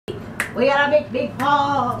We got a big, big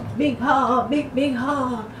haul. Big haul. Big, big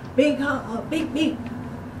haul. Big haul. Big, big.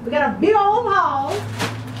 We got a big old haul.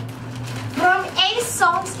 From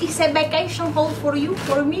ASOS. It's a vacation haul for you,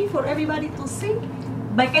 for me, for everybody to see.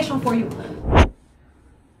 Vacation for you.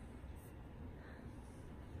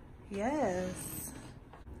 Yes.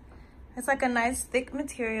 It's like a nice thick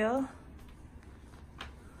material.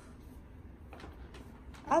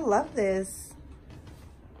 I love this.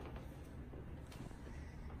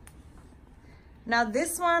 Now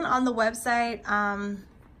this one on the website,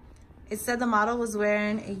 it said the model was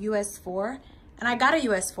wearing a US 4, and I got a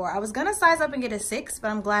US 4. I was gonna size up and get a 6, but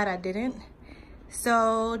I'm glad I didn't.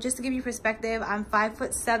 So just to give you perspective, I'm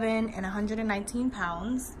 5'7" and 119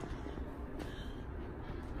 pounds.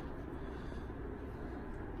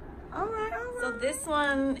 All right. So this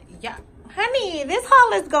one, yeah, honey, this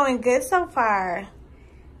haul is going good so far.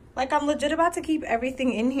 Like, I'm legit about to keep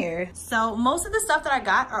everything in here. So most of the stuff that I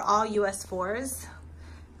got are all US 4s.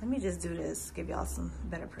 Let me just do this, give y'all some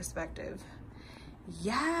better perspective.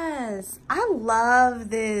 Yes, I love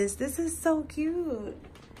this. This is so cute.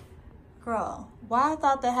 Girl, why I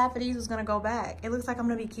thought that half of these was gonna go back. It looks like I'm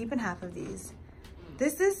gonna be keeping half of these.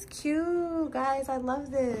 This is cute, guys. I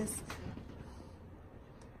love this.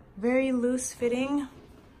 Very loose fitting.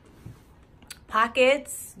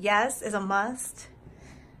 Pockets, yes, is a must.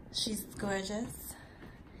 She's gorgeous.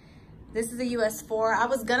 This is a US 4. I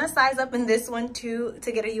was gonna size up in this one too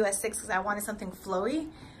to get a US 6 because I wanted something flowy,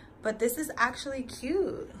 but this is actually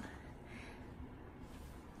cute.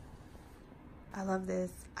 I love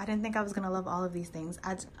this. I didn't think I was gonna love all of these things.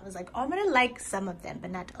 I was like, oh, I'm gonna like some of them,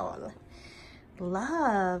 but not all.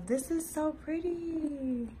 Love, this is so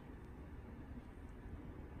pretty.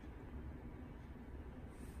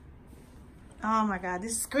 Oh my God,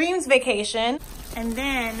 this screams vacation. And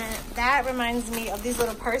then that reminds me of these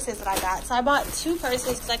little purses that I got. So I bought 2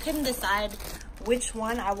 purses because I couldn't decide which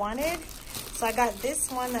one I wanted. So I got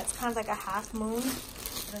this one that's kind of like a half moon,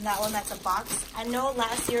 and then that one that's a box. I know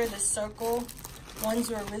last year the circle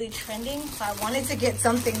ones were really trending, so I wanted to get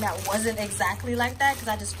something that wasn't exactly like that because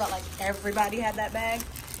I just felt like everybody had that bag.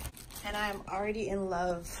 And I am already in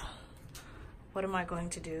love. What am I going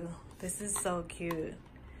to do? This is so cute.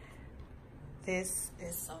 This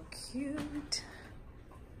is so cute.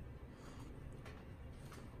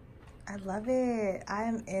 I love it. I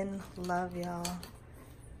am in love, y'all.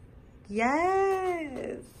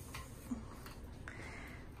 Yes.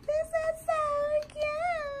 This is so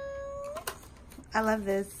cute. I love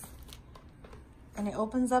this. And it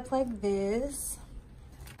opens up like this.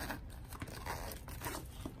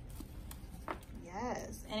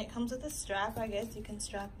 Yes. And it comes with a strap. I guess you can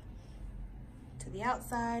strap to the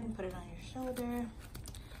outside and put it on your shoulder.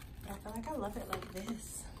 But I feel like I love it like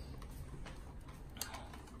this.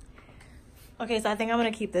 Okay, so I think I'm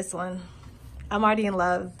gonna keep this one. I'm already in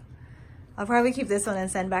love. I'll probably keep this one and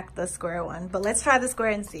send back the square one, but let's try the square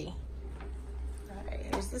and see. All right,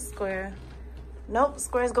 here's the square. Nope,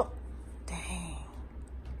 square's go. Dang.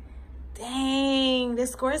 Dang,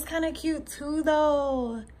 this square is kind of cute too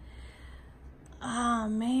though. Oh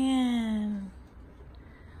man.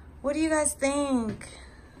 What do you guys think?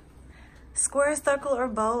 Square, circle, or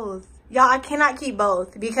both? Y'all, I cannot keep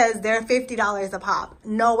both because they're $50 a pop.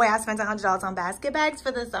 No way I spent $100 on basket bags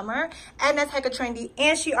for the summer. And that's hecka trendy.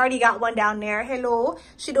 And she already got one down there. Hello.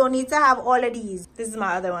 She don't need to have all of these. This is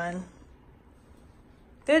my other one.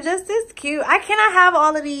 They're just this cute. I cannot have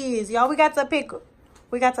all of these. Y'all, we got to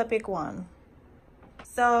pick one.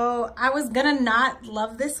 So I was gonna not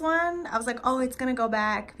love this one. I was like, oh, it's gonna go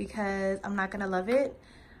back because I'm not gonna love it.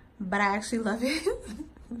 But I actually love it.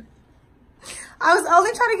 I was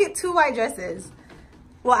only trying to get 2 white dresses.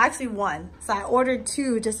 Well, actually 1. So I ordered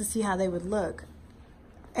 2 just to see how they would look.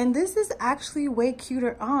 And this is actually way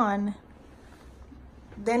cuter on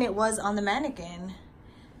than it was on the mannequin.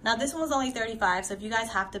 Now this one was only $35, so if you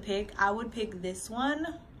guys have to pick, I would pick this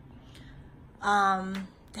one.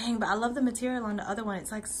 Dang, but I love the material on the other one.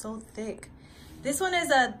 It's like so thick. This one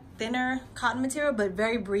is a thinner cotton material, but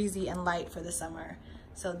very breezy and light for the summer.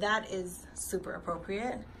 So that is super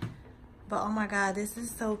appropriate. But oh my God, this is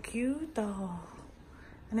so cute though.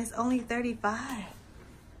 And it's only $35. I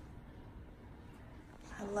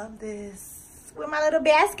love this. With my little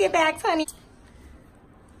basket bags, honey.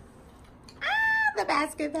 Ah, the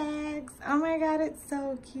basket bags. Oh my God, it's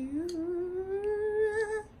so cute.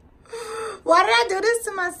 Why did I do this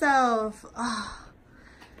to myself? Oh.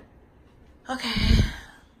 Okay.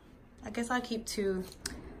 I guess I'll keep 2.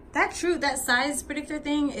 That size predictor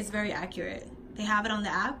thing is very accurate. They have it on the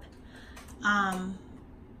app.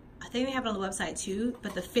 I think they have it on the website too,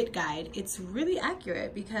 but the fit guide, it's really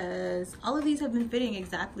accurate because all of these have been fitting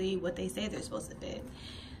exactly what they say they're supposed to fit.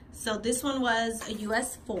 So this one was a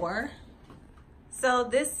US 4. So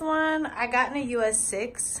this one I got in a US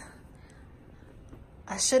 6.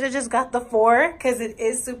 I should have just got the 4 because it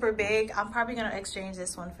is super big. I'm probably gonna exchange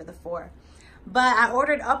this one for the 4. But I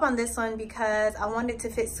ordered up on this one because I wanted it to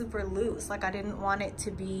fit super loose. Like I didn't want it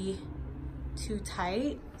to be too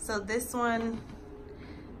tight. So this one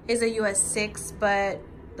is a US 6, but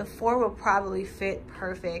the 4 will probably fit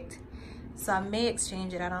perfect. So I may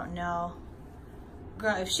exchange it, I don't know.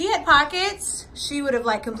 Girl, if she had pockets, she would have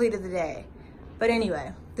like completed the day. But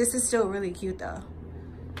anyway, this is still really cute though.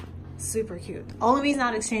 Super cute. Only reason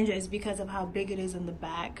I'd exchange it is because of how big it is in the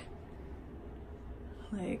back.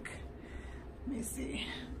 Like, let me see.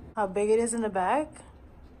 How big it is in the back.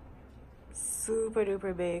 Super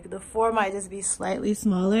duper big. The 4 might just be slightly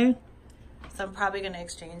smaller. So I'm probably gonna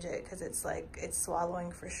exchange it because it's like, it's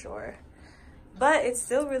swallowing for sure. But it's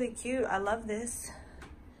still really cute. I love this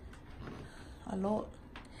a lot.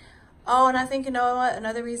 Oh, and I think, you know what?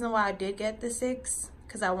 Another reason why I did get the 6,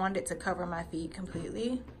 because I wanted it to cover my feet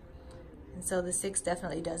completely. And so the 6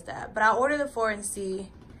 definitely does that. But I'll order the 4 and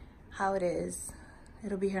see how it is.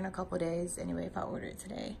 It'll be here in a couple days anyway if I order it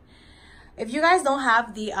today. If you guys don't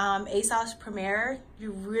have the ASOS Premier,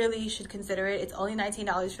 you really should consider it. It's only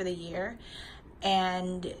 $19 for the year.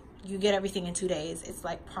 And you get everything in 2 days. It's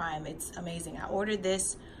like prime. It's amazing. I ordered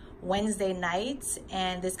this Wednesday night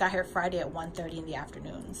and this got here Friday at 1:30 in the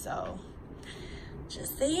afternoon. So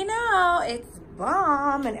just so you know, it's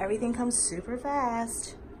bomb and everything comes super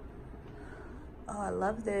fast. Oh, I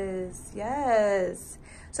love this. Yes.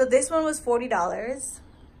 So this one was $40.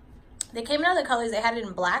 They came in other colors. They had it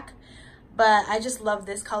in black, but I just love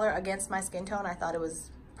this color against my skin tone. I thought it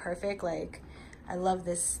was perfect. Like, I love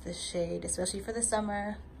this shade, especially for the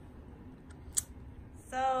summer.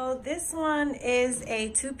 So this one is a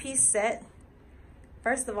 2-piece set.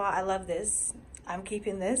 First of all, I love this. I'm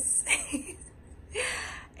keeping this.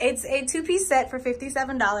 It's a 2-piece set for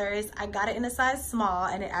 $57. I got it in a size small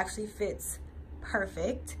and it actually fits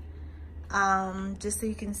perfect. Just so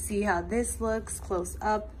you can see how this looks close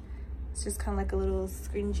up. It's just kind of like a little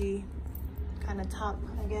scringy kind of top,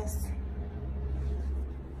 I guess.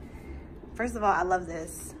 First of all, I love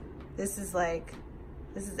this. This is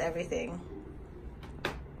everything.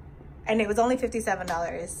 And it was only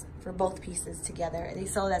 $57 for both pieces together. They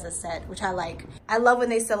sell it as a set, which I like. I love when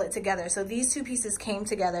they sell it together. So these 2 pieces came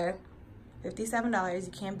together, $57.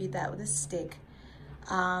 You can't beat that with a stick.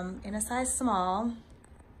 In a size small.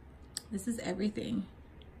 This is everything.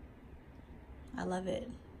 I love it.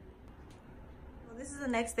 Well, this is the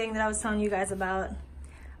next thing that I was telling you guys about.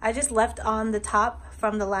 I just left on the top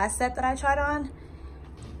from the last set that I tried on.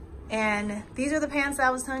 And these are the pants that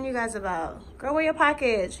I was telling you guys about. Girl, where your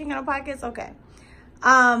pockets? She ain't got no pockets? Okay.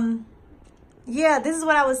 Yeah, this is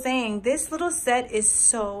what I was saying. This little set is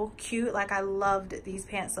so cute. Like, I loved these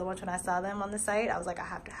pants so much when I saw them on the site. I was like, I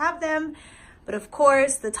have to have them. But of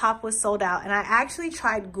course, the top was sold out. And I actually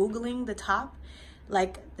tried Googling the top,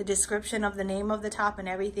 like the description of the name of the top and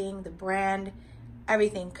everything, the brand,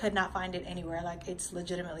 everything. Could not find it anywhere. Like, it's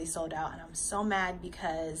legitimately sold out. And I'm so mad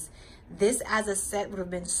because this as a set would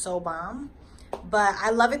have been so bomb. But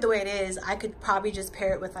I love it the way it is. I could probably just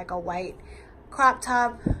pair it with like a white crop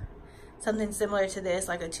top, something similar to this,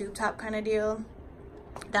 like a tube top kind of deal.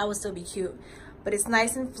 That would still be cute. But it's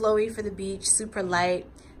nice and flowy for the beach, super light.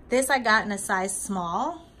 This I got in a size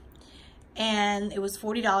small, and it was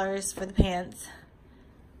 $40 for the pants.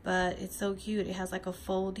 But it's so cute. It has like a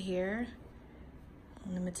fold here.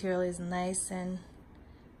 And the material is nice and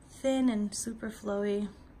thin and super flowy.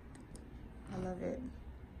 I love it.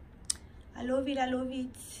 I love it, I love it.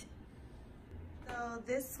 So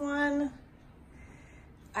this one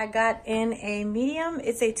I got in a medium.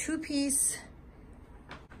 It's a 2-piece.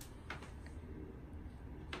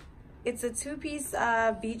 It's a 2-piece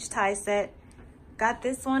beach tie set. Got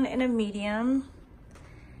this one in a medium.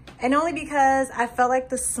 And only because I felt like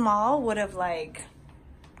the small would have like,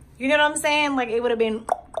 you know what I'm saying? Like, it would have been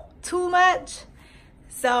too much.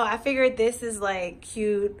 So I figured this is like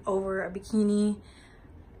cute over a bikini,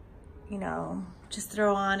 you know, just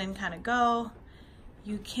throw on and kind of go.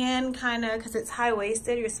 You can kind of, because it's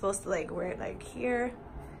high-waisted, you're supposed to like wear it like here.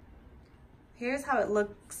 Here's how it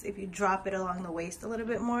looks if you drop it along the waist a little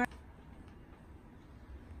bit more.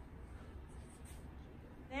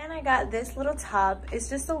 Then I got this little top. It's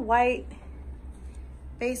just a white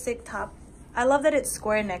basic top. I love that it's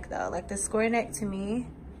square neck though. Like, the square neck to me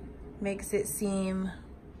makes it seem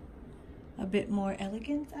a bit more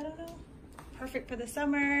elegant. I don't know. Perfect for the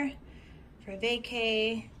summer, for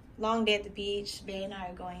vacay. long day at the beach. Bae and I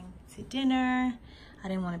are going to dinner. I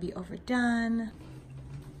didn't want to be overdone.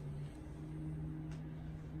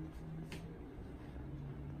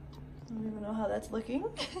 I don't even know how that's looking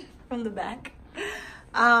from the back.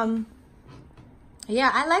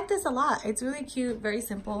 Yeah, I like this a lot. It's really cute, very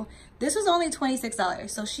simple. This was only $26,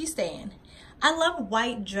 so she's staying. I love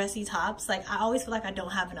white dressy tops. Like, I always feel like I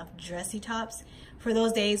don't have enough dressy tops for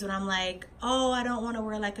those days when I'm like, oh, I don't want to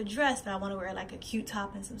wear like a dress, but I want to wear like a cute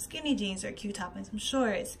top and some skinny jeans, or a cute top and some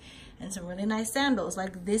shorts and some really nice sandals.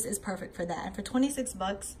 Like, this is perfect for that. And for 26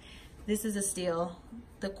 bucks, this is a steal.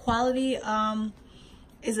 The quality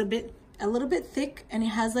is a little bit thick, and it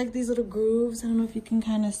has like these little grooves. I don't know if you can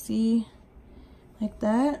kind of see like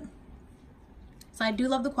that. So I do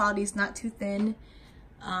love the quality. It's not too thin.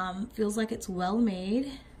 Feels like it's well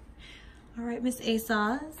made. All right, Miss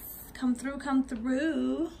ASOS, come through, come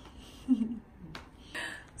through.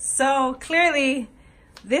 So clearly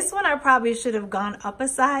this one I probably should have gone up a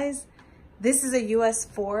size. This is a US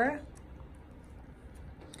 4.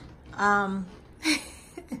 Oh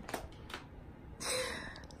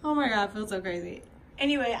my God, I feel so crazy.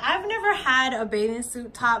 Anyway, I've never had a bathing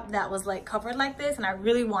suit top that was like covered like this, and I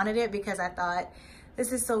really wanted it because I thought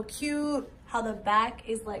this is so cute. How the back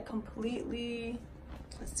is like completely,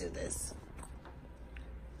 let's do this.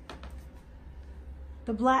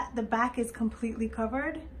 The back is completely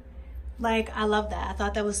covered. Like, I love that. I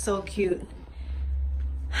thought that was so cute.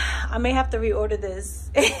 I may have to reorder this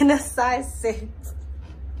in a size 6.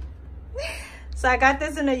 So I got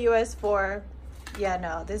this in a US 4. Yeah,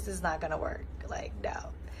 no, this is not gonna work. Like, no.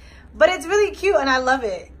 But it's really cute and I love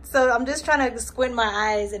it. So I'm just trying to squint my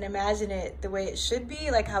eyes and imagine it the way it should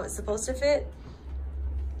be, like how it's supposed to fit.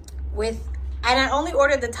 And I only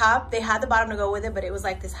ordered the top. They had the bottom to go with it, but it was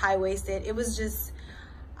like this high-waisted. It was just,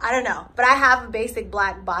 I don't know. But I have basic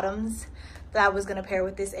black bottoms that I was gonna pair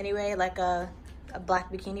with this anyway, like a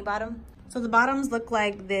black bikini bottom. So the bottoms look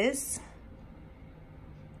like this.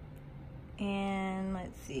 And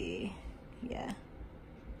let's see, yeah.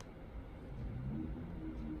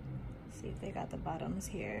 See if they got the bottoms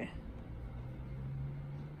here.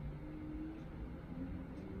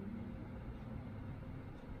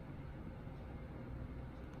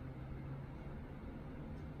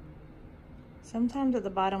 Sometimes at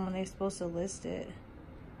the bottom when they're supposed to list it.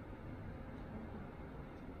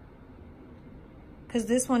 Because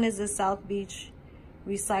this one is the South Beach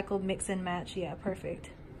recycled mix and match. Yeah,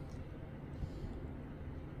 perfect.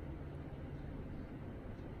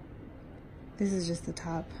 This is just the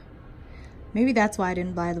top. Maybe that's why I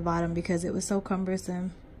didn't buy the bottom, because it was so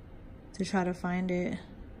cumbersome to try to find it.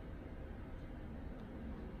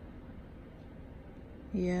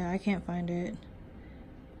 Yeah, I can't find it.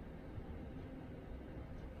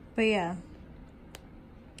 But yeah.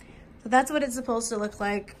 So that's what it's supposed to look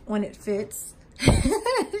like when it fits.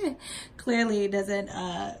 Clearly it doesn't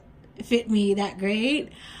fit me that great.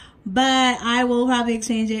 But I will probably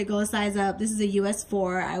exchange it, go a size up. This is a US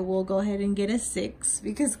 4. I will go ahead and get a 6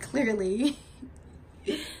 because clearly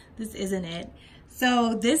this isn't it.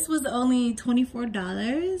 So this was only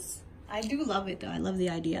 $24. I do love it though. I love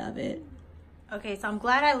the idea of it. Okay, so I'm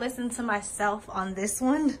glad I listened to myself on this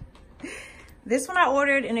one. This one I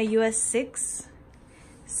ordered in a US 6.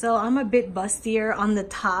 So I'm a bit bustier on the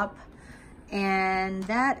top. And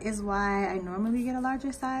that is why I normally get a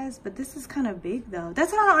larger size, but this is kind of big though.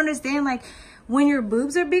 That's what I don't understand. Like, when your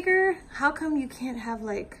boobs are bigger, how come you can't have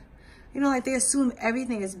like, you know, like they assume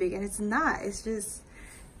everything is big and it's not. It's just,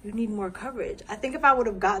 you need more coverage. I think if I would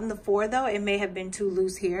have gotten the 4 though, it may have been too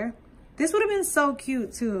loose here. This would have been so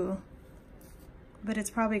cute too, but it's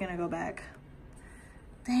probably gonna go back.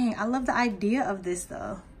 Dang, I love the idea of this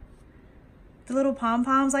though. The little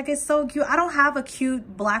pom-poms, like, it's so cute. I don't have a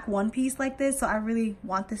cute black one piece like this, so I really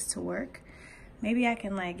want this to work. Maybe I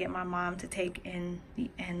can like get my mom to take in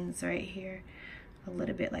the ends right here a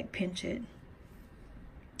little bit, like pinch it.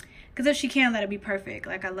 Because if she can, that'd be perfect.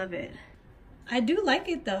 Like, I love it. I do like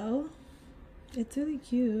it though. It's really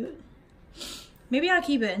cute. Maybe I'll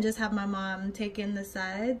keep it and just have my mom take in the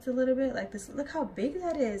sides a little bit like this. Look how big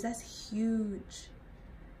that is. That's huge.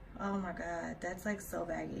 Oh my God, that's like so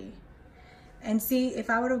baggy. And see,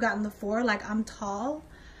 if I would have gotten the 4, like, I'm tall,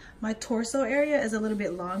 my torso area is a little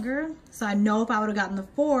bit longer. So I know if I would have gotten the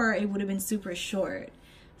 4, it would have been super short.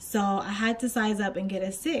 So I had to size up and get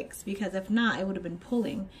a 6, because if not, it would have been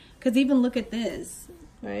pulling. Because even look at this,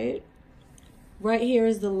 right? Right here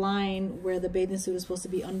is the line where the bathing suit is supposed to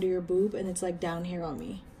be under your boob, and it's like down here on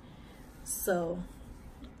me. So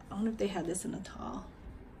I wonder if they had this in a tall.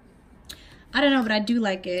 I don't know, but I do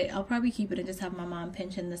like it. I'll probably keep it and just have my mom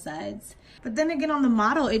pinch in the sides. But then again, on the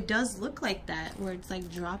model, it does look like that, where it's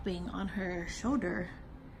like dropping on her shoulder.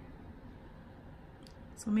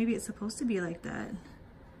 So maybe it's supposed to be like that.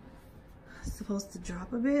 It's supposed to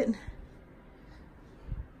drop a bit.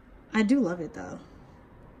 I do love it though.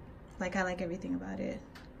 Like, I like everything about it.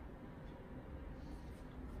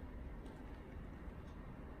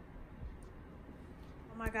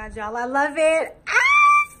 Oh my God, y'all, I love it. Ah,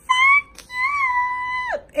 so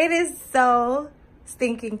cute. It is so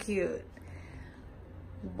stinking cute.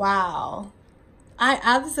 Wow. I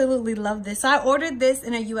absolutely love this. So I ordered this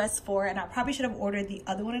in a US 4, and I probably should have ordered the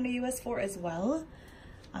other one in a US 4 as well.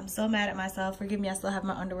 I'm so mad at myself. Forgive me, I still have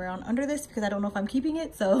my underwear on under this because I don't know if I'm keeping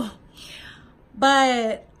it, so.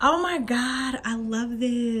 But, oh my God, I love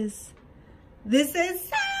this. This is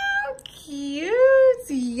so cute.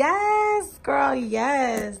 Yes, girl,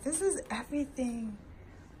 yes. This is everything.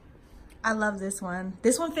 I love this one.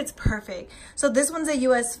 This one fits perfect. So this one's a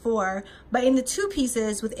US 4, but in the 2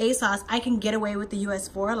 pieces with ASOS, I can get away with the US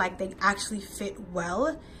 4. Like, they actually fit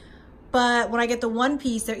well. But when I get the 1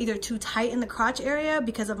 piece, they're either too tight in the crotch area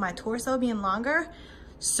because of my torso being longer.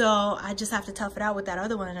 So I just have to tough it out with that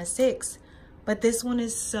other one in a 6. But this one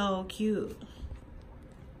is so cute.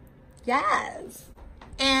 Yes.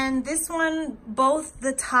 And this one, both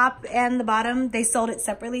the top and the bottom, they sold it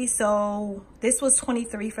separately. So this was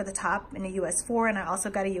 $23 for the top in a US 4, and I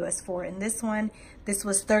also got a US 4 in this one. This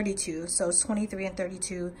was $32, so it's $23 and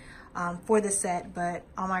 $32 for the set. But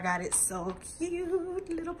oh my God, it's so cute,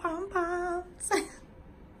 little pom-poms.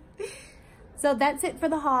 So that's it for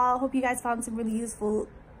the haul. Hope you guys found some really useful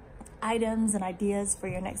items and ideas for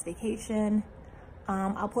your next vacation.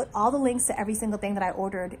 I'll put all the links to every single thing that I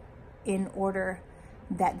ordered in order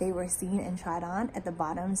that they were seen and tried on at the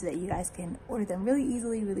bottom so that you guys can order them really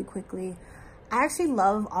easily, really quickly. I actually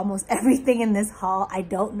love almost everything in this haul. I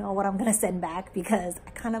don't know what I'm gonna send back because I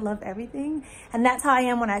kind of love everything. And that's how I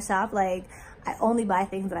am when I shop. Like, I only buy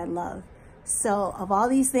things that I love. So of all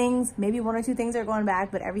these things, maybe 1 or 2 things are going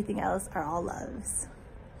back, but everything else are all loves.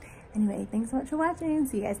 Anyway, thanks so much for watching.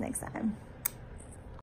 See you guys next time.